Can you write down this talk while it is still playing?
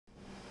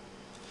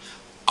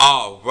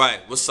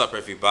Alright, what's up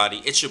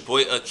everybody? It's your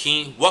boy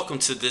Akeem. Welcome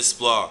to this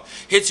vlog.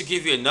 Here to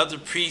give you another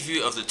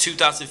preview of the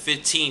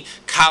 2015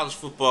 college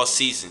football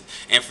season.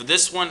 And for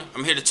this one,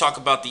 I'm here to talk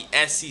about the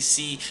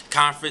SEC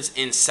conference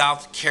in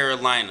South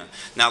Carolina.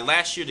 Now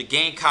last year the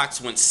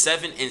Gamecocks went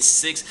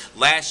 7-6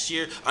 last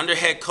year under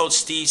head coach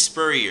Steve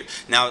Spurrier.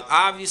 Now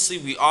obviously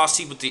we all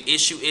see what the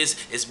issue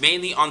is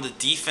mainly on the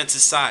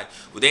defensive side.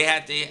 They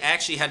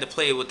actually had to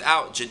play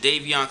without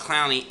Jadeveon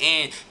Clowney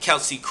and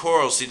Kelsey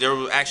Corral. So they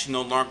were actually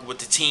no longer with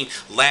the team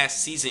last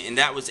season, and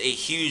that was a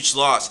huge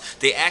loss.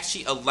 They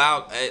actually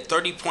allowed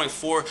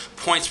 30.4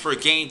 points per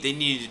game. They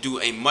needed to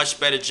do a much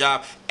better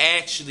job,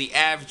 actually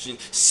averaging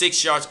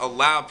 6 yards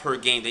allowed per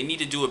game. They need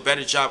to do a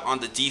better job on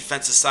the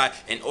defensive side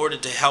in order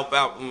to help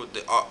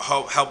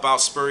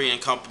out Spurrier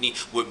and company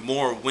with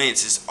more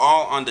wins. It's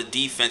all on the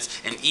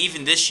defense, and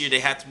even this year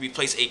they had to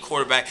replace a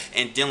quarterback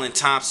and Dylan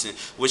Thompson,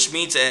 which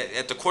means that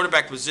at the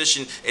quarterback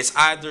position it's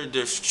either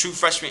the true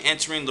freshman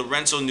entering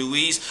Lorenzo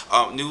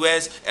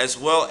Nuez as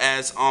well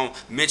as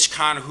Mitch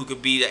Connor, who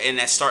could be in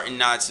that starting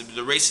nod. So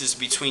the race is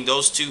between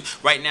those two.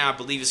 Right now I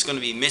believe it's going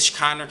to be Mitch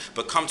Connor,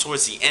 but come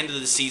towards the end of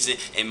the season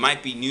it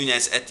might be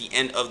Nunes at the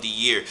end of the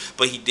year.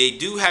 But they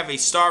do have a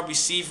star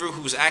receiver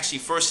who's actually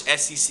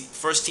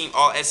first team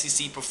all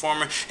SEC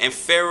performer, and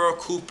Pharaoh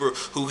Cooper,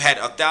 who had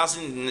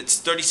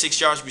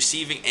 1,036 yards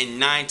receiving and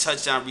 9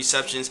 touchdown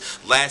receptions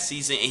last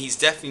season, and he's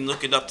definitely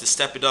looking up to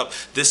step it up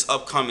this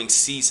upcoming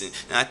season.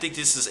 And I think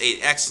this is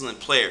an excellent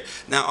player.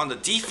 Now on the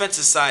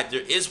defensive side,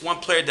 there is one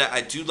player that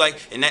I do like,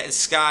 and that is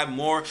Sky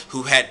Moore,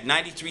 who had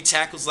 93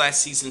 tackles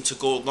last season to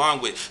go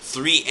along with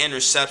 3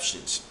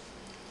 interceptions.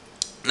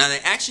 Now they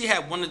actually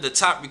had one of the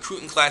top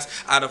recruiting class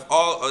out of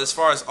all, as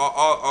far as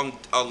all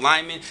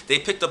linemen. They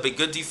picked up a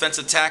good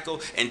defensive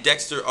tackle and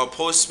Dexter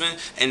Postman,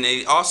 and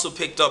they also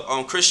picked up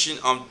Christian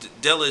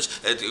Dillage,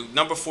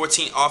 number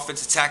 14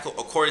 offensive tackle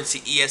according to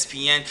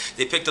ESPN.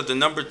 They picked up the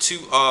number 2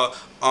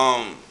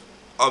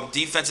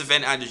 defensive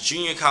end out of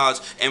junior college,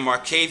 and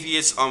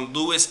Marcavius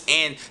Lewis,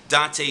 and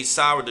Dante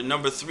Sauer, the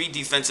number 3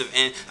 defensive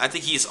end. I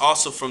think he is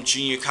also from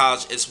junior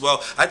college as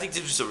well. I think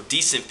these are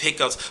decent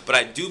pickups, but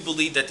I do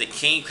believe that the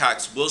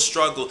Gamecocks will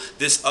struggle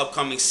this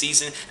upcoming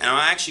season, and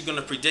I'm actually going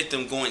to predict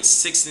them going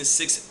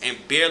 6-6 and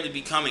barely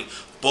becoming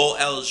bowl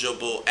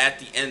eligible at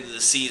the end of the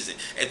season.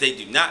 If they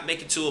do not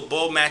make it to a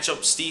bowl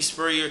matchup, Steve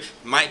Spurrier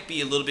might be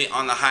a little bit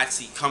on the hot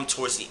seat come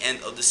towards the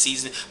end of the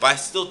season, but I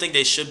still think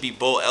they should be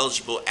bowl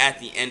eligible at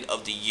the end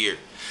of the year.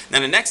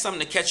 Now the next time I'm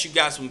going to catch you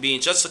guys will be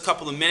in just a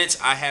couple of minutes.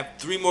 I have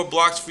 3 more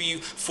blogs for you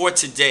for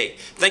today.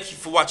 Thank you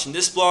for watching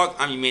this vlog.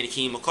 I'm your man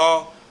Akeem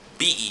McCall.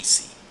 Be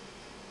easy.